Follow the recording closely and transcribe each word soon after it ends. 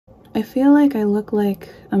I feel like I look like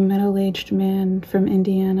a middle-aged man from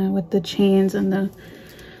Indiana with the chains and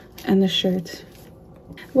the shirt.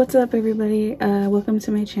 What's up, everybody? Welcome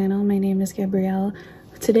to my channel. My name is Gabrielle.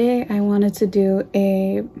 Today I wanted to do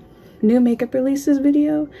a new makeup releases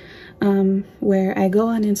video where I go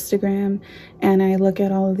on Instagram and I look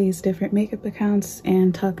at all of these different makeup accounts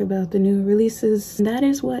and talk about the new releases. That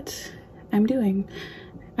is what I'm doing.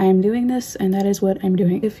 I'm doing this and that is what I'm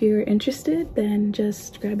doing. If you're interested, then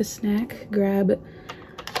just grab a snack, grab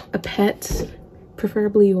a pet,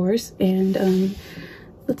 preferably yours, and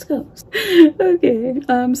let's go. Okay,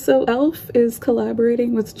 so e.l.f. is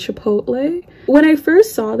collaborating with Chipotle. When I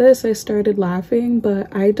first saw this, I started laughing, but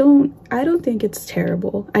I don't think it's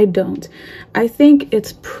terrible. I don't. I think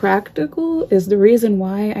it's practical is the reason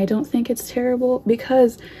why I don't think it's terrible,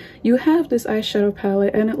 because you have this eyeshadow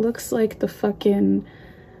palette and it looks like the fucking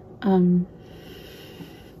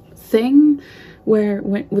thing where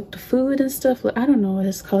with the food and stuff. I don't know what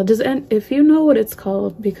it's called. If you know what it's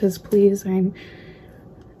called, because please,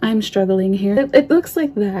 I'm struggling here. It looks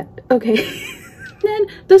like that. Okay. Then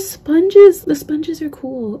the sponges are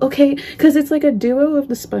cool. Okay, because it's like a duo of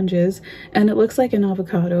the sponges and it looks like an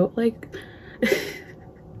avocado, like.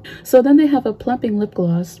 So then they have a plumping lip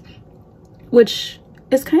gloss, which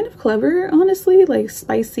is kind of clever, honestly, like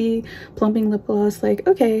spicy plumping lip gloss. Like,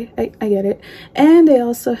 okay, I get it. And they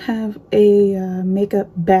also have a makeup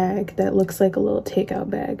bag that looks like a little takeout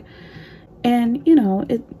bag, and you know,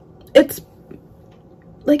 it's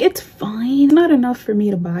like, it's fine. It's not enough for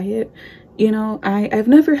me to buy it, you know. I've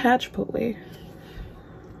never had Chipotle.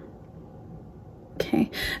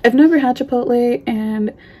 Okay, I've never had Chipotle,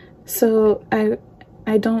 and so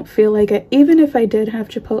I don't feel like even if I did have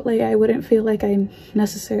Chipotle, I wouldn't feel like I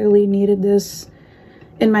necessarily needed this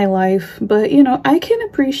in my life. But you know, I can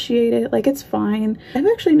appreciate it. Like, it's fine. I've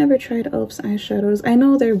actually never tried e.l.f.'s eyeshadows. I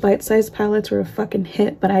know their bite-sized palettes were a fucking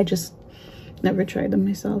hit, but I just never tried them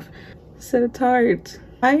myself. So Tarte.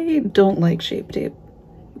 I don't like Shape Tape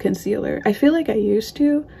concealer. I feel like I used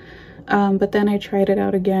to, but then I tried it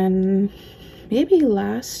out again maybe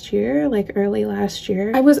last year, like early last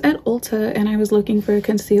year. I was at Ulta and I was looking for a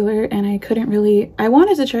concealer and I couldn't really, I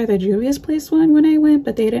wanted to try the Juvia's Place one when I went,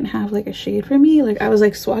 but they didn't have like a shade for me. Like, I was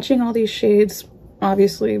like swatching all these shades.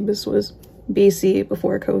 Obviously this was BC,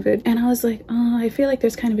 before COVID, and I was like, oh, I feel like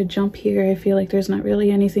there's kind of a jump here. I feel like there's not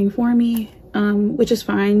really anything for me, which is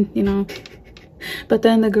fine, you know. But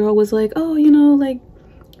then the girl was like, oh, you know, like,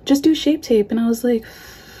 just do Shape Tape. And I was like,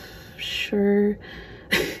 sure.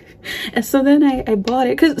 And so then I bought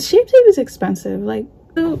it because Shape Tape is expensive. Like,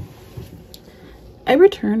 so I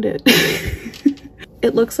returned it.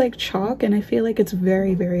 It looks like chalk, and I feel like it's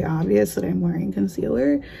very, very obvious that I'm wearing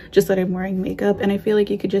concealer, just that I'm wearing makeup, and I feel like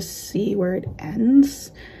you could just see where it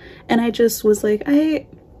ends. And I just was like,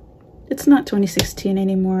 it's not 2016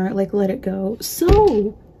 anymore, like, let it go.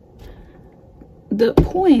 So the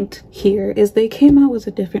point here is they came out with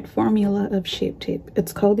a different formula of Shape Tape.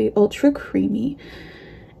 It's called the Ultra Creamy,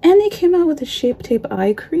 and they came out with a Shape Tape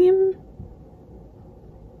eye cream.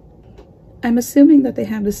 I'm assuming that they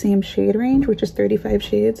have the same shade range, which is 35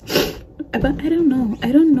 shades, but I don't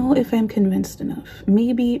know if I'm convinced enough.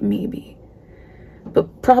 Maybe,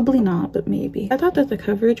 but probably not, but maybe. I thought that the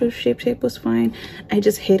coverage of Shape Tape was fine. I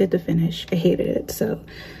just hated the finish. I hated it. So,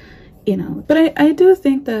 you know, but I do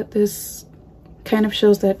think that this kind of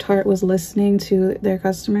shows that Tarte was listening to their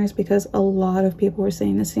customers, because a lot of people were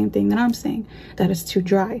saying the same thing that I'm saying, that it's too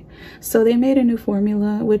dry. So they made a new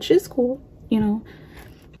formula, which is cool, you know.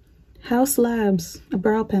 House Labs, a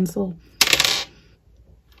brow pencil.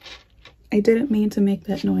 I didn't mean to make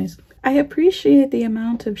that noise. I appreciate the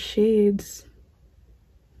amount of shades.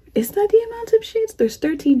 Is that the amount of shades? There's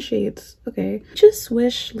 13 shades. Okay. Just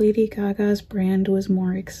wish Lady Gaga's brand was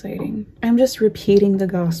more exciting. I'm just repeating the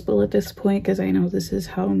gospel at this point, because I know this is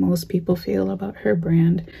how most people feel about her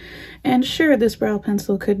brand. And sure, this brow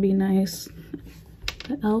pencil could be nice.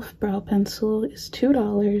 The e.l.f. brow pencil is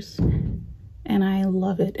 $2 and I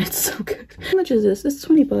love it. It's so good. How much is this? It's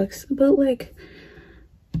 20 bucks, but like,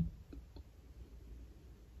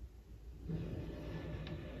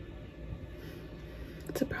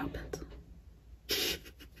 it's a brow pencil.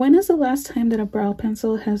 When is the last time that a brow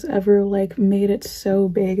pencil has ever like made it so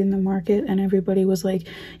big in the market and everybody was like,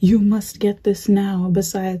 you must get this now,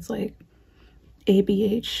 besides like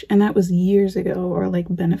ABH? And that was years ago, or like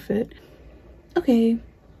Benefit. Okay.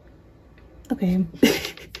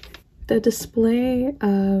 The display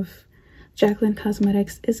of Jaclyn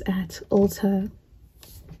Cosmetics is at Ulta.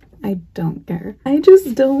 I don't care. I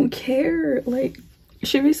just don't care. Like,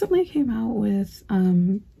 she recently came out with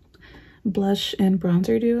blush and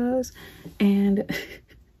bronzer duos, and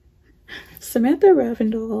Samantha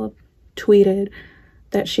Ravindall tweeted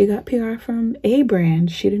that she got PR from a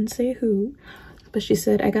brand. She didn't say who, but she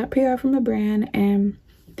said, I got PR from a brand and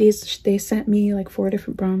they sent me like 4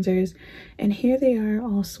 different bronzers, and here they are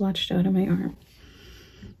all swatched out on my arm.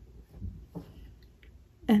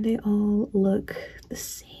 And they all look the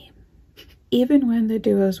same. Even when the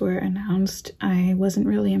duos were announced, I wasn't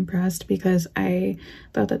really impressed because I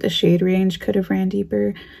thought that the shade range could have ran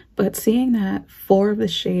deeper. But seeing that 4 of the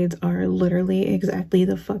shades are literally exactly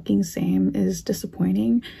the fucking same is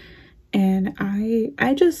disappointing. And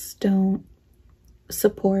I just don't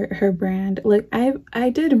support her brand. Like, I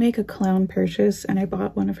did make a clown purchase and I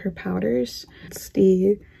bought one of her powders. It's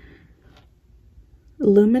the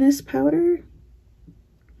luminous powder.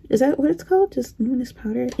 Is that what it's called? Just luminous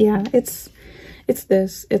powder? Yeah, it's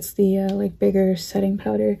this. It's the like bigger setting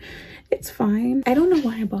powder. It's fine. I don't know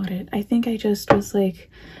why I bought it. I think I just was like,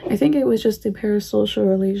 I think it was just the parasocial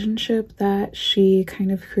relationship that she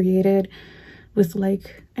kind of created with,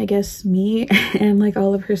 like, I guess me and like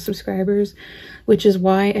all of her subscribers, which is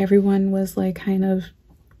why everyone was like kind of,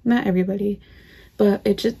 not everybody, but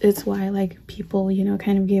it's why like people, you know,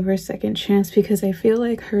 kind of gave her a second chance, because I feel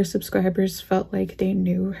like her subscribers felt like they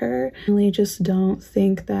knew her. I really just don't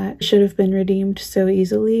think that it should have been redeemed so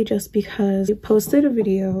easily just because she posted a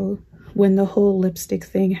video when the whole lipstick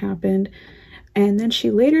thing happened. And then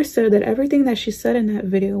she later said that everything that she said in that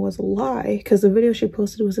video was a lie, because the video she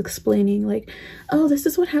posted was explaining like, oh, this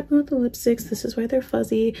is what happened with the lipsticks, this is why they're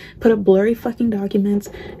fuzzy, put up blurry fucking documents.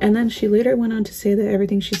 And then she later went on to say that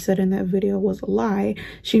everything she said in that video was a lie.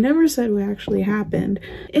 She never said what actually happened.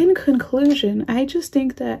 In conclusion, I just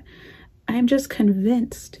think that I'm just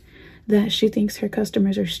convinced that she thinks her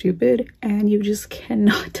customers are stupid, and you just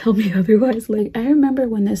cannot tell me otherwise. Like, I remember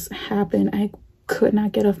when this happened, I could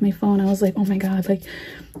not get off my phone. I was like, oh my god, like,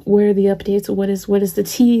 where are the updates? What is the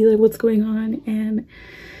tea? Like, what's going on? And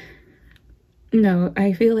no,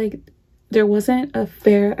 I feel like there wasn't a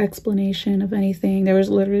fair explanation of anything. There was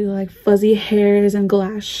literally like fuzzy hairs and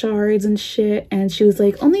glass shards and shit, and she was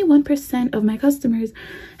like, only 1% of my customers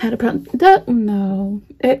had a problem. That, no,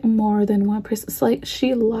 it more than 1%. It's like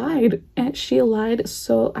she lied, and she lied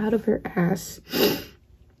so out of her ass.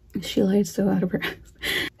 She lied so out of her ass.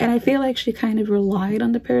 And I feel like she kind of relied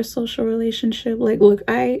on the parasocial relationship. Like, look,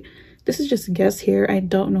 this is just a guess here, I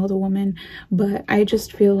don't know the woman, but I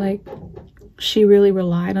just feel like she really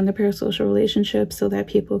relied on the parasocial relationship so that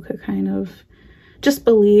people could kind of just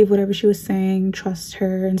believe whatever she was saying, trust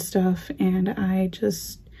her and stuff. And I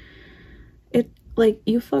just, like,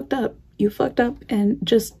 you fucked up, and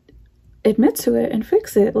just admit to it and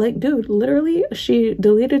fix it. Like, dude, literally she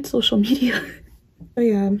deleted social media. So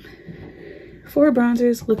yeah, 4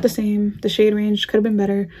 bronzers look the same. The shade range could have been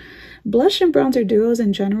better. Blush and bronzer duos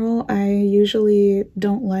in general, I usually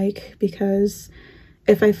don't like, because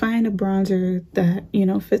if I find a bronzer that, you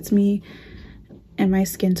know, fits me and my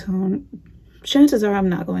skin tone, chances are I'm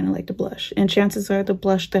not going to like the blush. And chances are the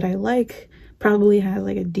blush that I like probably has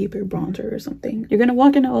like a deeper bronzer or something. You're going to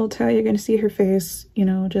walk into Ulta, you're going to see her face, you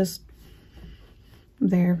know, just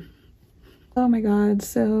there. Oh my god,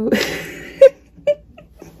 so...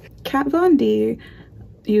 Kat Von D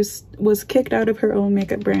was kicked out of her own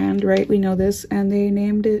makeup brand, right? We know this. And they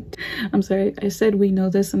named it, I'm sorry, I said we know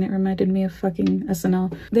this and it reminded me of fucking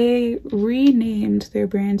SNL. They renamed their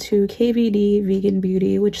brand to KVD Vegan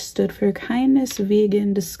Beauty, which stood for Kindness,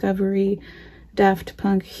 Vegan, Discovery, Daft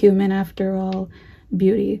Punk, Human After All,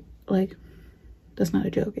 Beauty. Like, that's not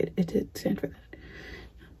a joke. It did stand for that.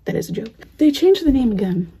 That is a joke. They changed the name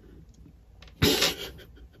again.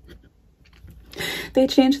 They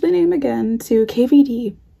changed the name again to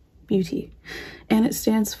KVD Beauty, and it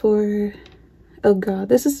stands for, oh god,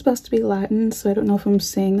 this is supposed to be Latin, so I don't know if I'm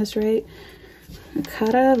saying this right.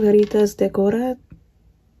 Cara Veritas Decoris,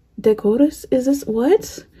 is this,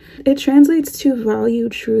 what? It translates to Value,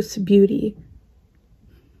 Truth, Beauty.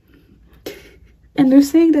 And they're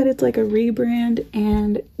saying that it's like a rebrand,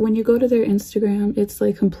 and when you go to their Instagram, it's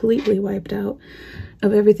like completely wiped out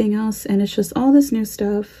of everything else, and it's just all this new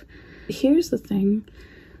stuff. Here's the thing,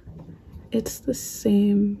 it's the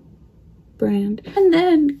same brand. And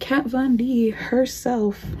then Kat Von D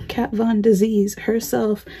herself, Kat Von Disease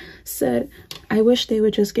herself, said, I wish they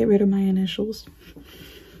would just get rid of my initials.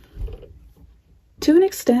 To an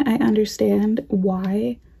extent, I understand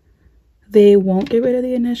why they won't get rid of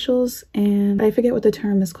the initials, and I forget what the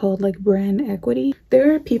term is called, like brand equity.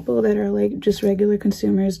 There are people that are like just regular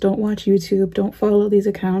consumers, don't watch YouTube, don't follow these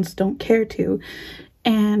accounts, don't care to,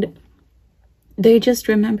 and they just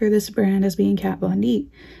remember this brand as being Kat Von D.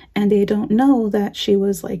 and they don't know that she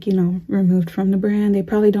was like, you know, removed from the brand. They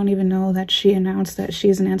probably don't even know that she announced that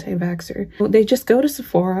she's an anti-vaxxer. They just go to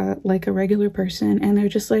Sephora like a regular person and they're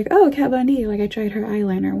just like, oh, Kat Von D, like I tried her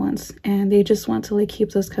eyeliner once, and they just want to like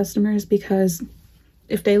keep those customers because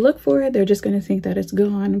if they look for it, they're just going to think that it's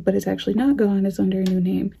gone, but it's actually not gone. It's under a new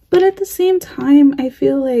name. But at the same time, I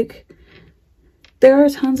feel like there are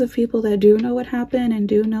tons of people that do know what happened and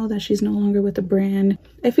do know that she's no longer with the brand.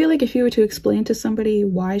 I feel like if you were to explain to somebody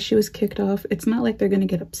why she was kicked off, it's not like they're gonna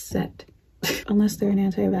get upset. Unless they're an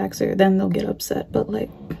anti-vaxxer, then they'll get upset. But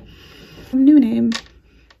like, new name.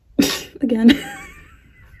 Again.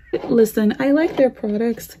 Listen, I like their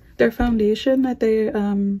products. Their foundation that they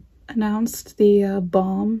announced, the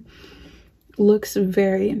balm, looks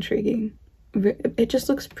very intriguing. It just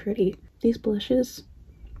looks pretty. These blushes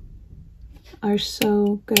are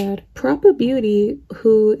so good. Propa Beauty,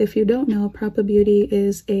 who, if you don't know, Propa Beauty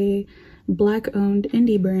is a Black-owned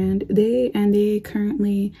indie brand. They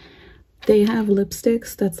have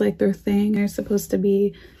lipsticks. That's like their thing. They're supposed to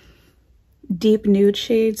be deep nude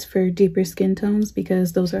shades for deeper skin tones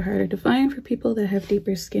because those are harder to find for people that have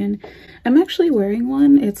deeper skin. I'm actually wearing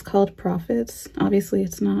one. It's called Profits. Obviously,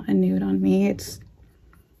 it's not a nude on me. It's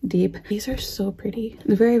deep. These are so pretty.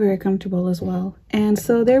 They're very, very comfortable as well. And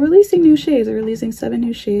so they're releasing new shades. They're releasing 7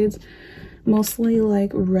 new shades, mostly like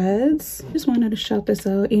reds. Just wanted to shout this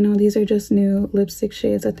out. You know, these are just new lipstick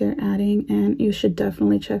shades that they're adding, and you should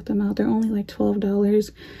definitely check them out. They're only like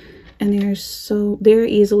 $12, and they're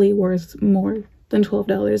easily worth more than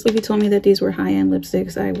 $12. If you told me that these were high-end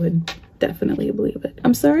lipsticks, I would definitely believe it.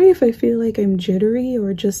 I'm sorry if I feel like I'm jittery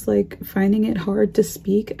or just like finding it hard to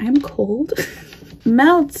speak. I'm cold.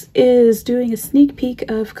 Melt is doing a sneak peek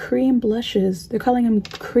of cream blushes. They're calling them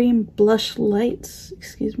cream blush lights.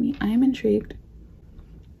 Excuse me. I am intrigued.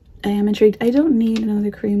 I am intrigued. I don't need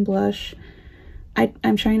another cream blush.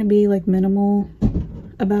 I'm trying to be like minimal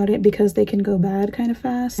about it because they can go bad kind of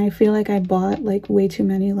fast. I feel like I bought like way too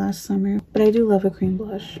many last summer, but I do love a cream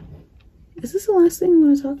blush. Is this the last thing I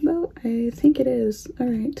want to talk about? I think it is. All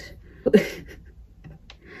right.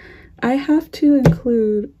 I have to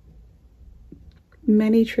include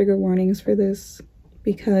many trigger warnings for this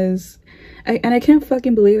because I can't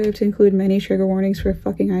fucking believe I have to include many trigger warnings for a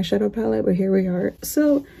fucking eyeshadow palette, but here we are.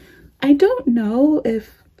 So I don't know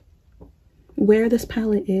where this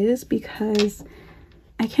palette is because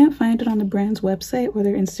I can't find it on the brand's website or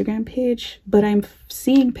their Instagram page, but I'm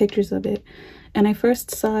seeing pictures of it, and I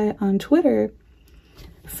first saw it on Twitter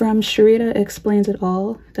from Sharita Explains It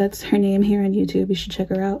All. That's her name here on YouTube. You should check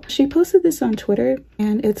her out. She posted this on Twitter,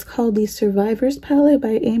 and it's called the Survivors Palette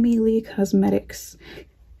by Amy Lee Cosmetics.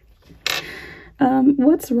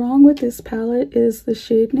 What's wrong with this palette is the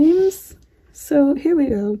shade names. So here we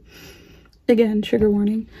go. Again, trigger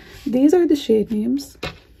warning. These are the shade names.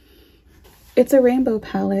 It's a rainbow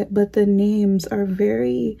palette, but the names are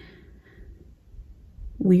very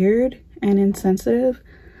weird and insensitive.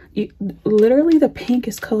 Literally, the pink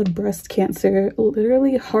is called breast cancer.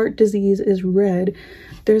 Literally, heart disease is red.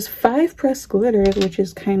 There's 5 pressed glitters, which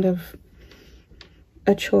is kind of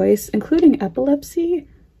a choice, including epilepsy.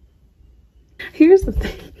 Here's the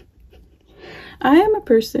thing. I am a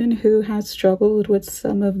person who has struggled with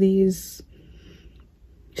some of these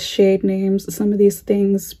shade names, some of these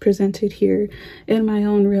things presented here in my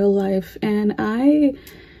own real life, and I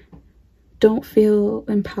don't feel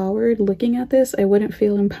empowered looking at this. I wouldn't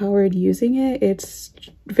feel empowered using it. It's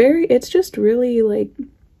just really like,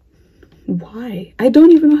 why? I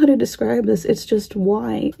don't even know how to describe this. It's just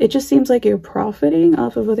why. It just seems like you're profiting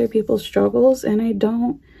off of other people's struggles, and I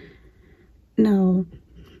don't know.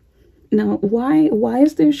 No, why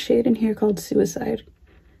is there shade in here called suicide?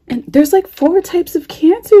 And there's like 4 types of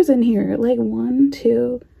cancers in here. Like 1,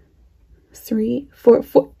 2, 3, 4,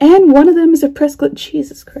 and one of them is a press glitter.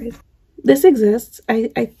 Jesus Christ. This exists, I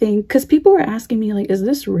think, because people were asking me like, is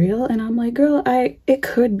this real? And I'm like, girl, it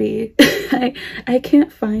could be. I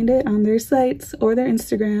can't find it on their sites or their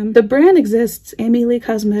Instagram. The brand exists, Amy Lee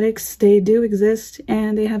Cosmetics. They do exist,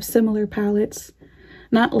 and they have similar palettes.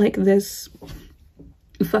 Not like this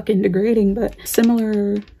fucking degrading, but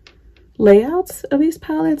similar layouts of these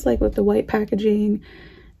palettes, like with the white packaging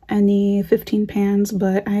and the 15 pans,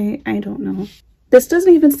 but I don't know. This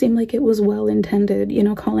doesn't even seem like it was well intended, you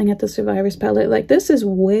know, calling it the Survivors palette. Like, this is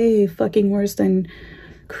way fucking worse than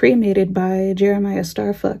Cremated by Jeremiah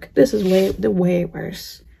Starfuck. This is way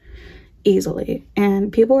worse. Easily.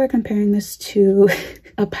 And people were comparing this to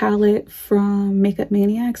a palette from Makeup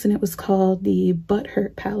Maniacs, and it was called the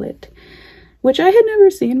Butthurt palette, which I had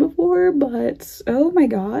never seen before, but oh my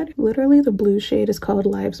god. Literally, the blue shade is called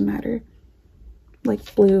Lives Matter.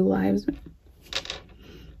 Like, blue lives.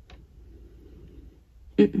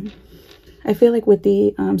 I feel like with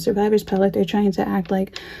the Survivors palette, they're trying to act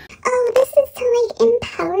like, oh, this is to like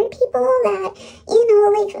empower people that, you know,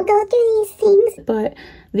 like go through these things.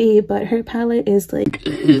 but her palette is like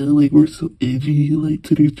we're so edgy, like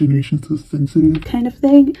today's generation's so sensitive kind of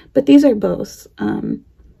thing. But these are both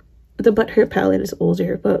the But Her palette is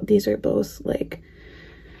older, but these are both like,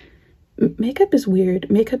 makeup is weird.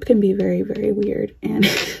 Makeup can be very, very weird. And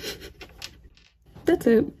that's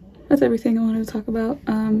it. That's everything I wanted to talk about.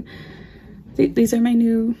 These are my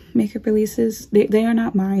new makeup releases. They are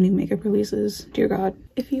not my new makeup releases, dear God.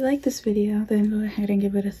 If you like this video, then go ahead and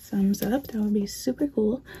give it a thumbs up. That would be super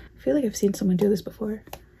cool. I feel like I've seen someone do this before.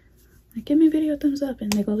 Like, give my video a thumbs up,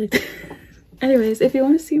 and they go like Anyways, if you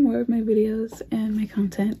want to see more of my videos and my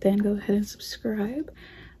content, then go ahead and subscribe.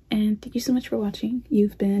 And thank you so much for watching.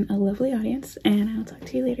 You've been a lovely audience, and I'll talk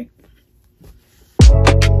to you later.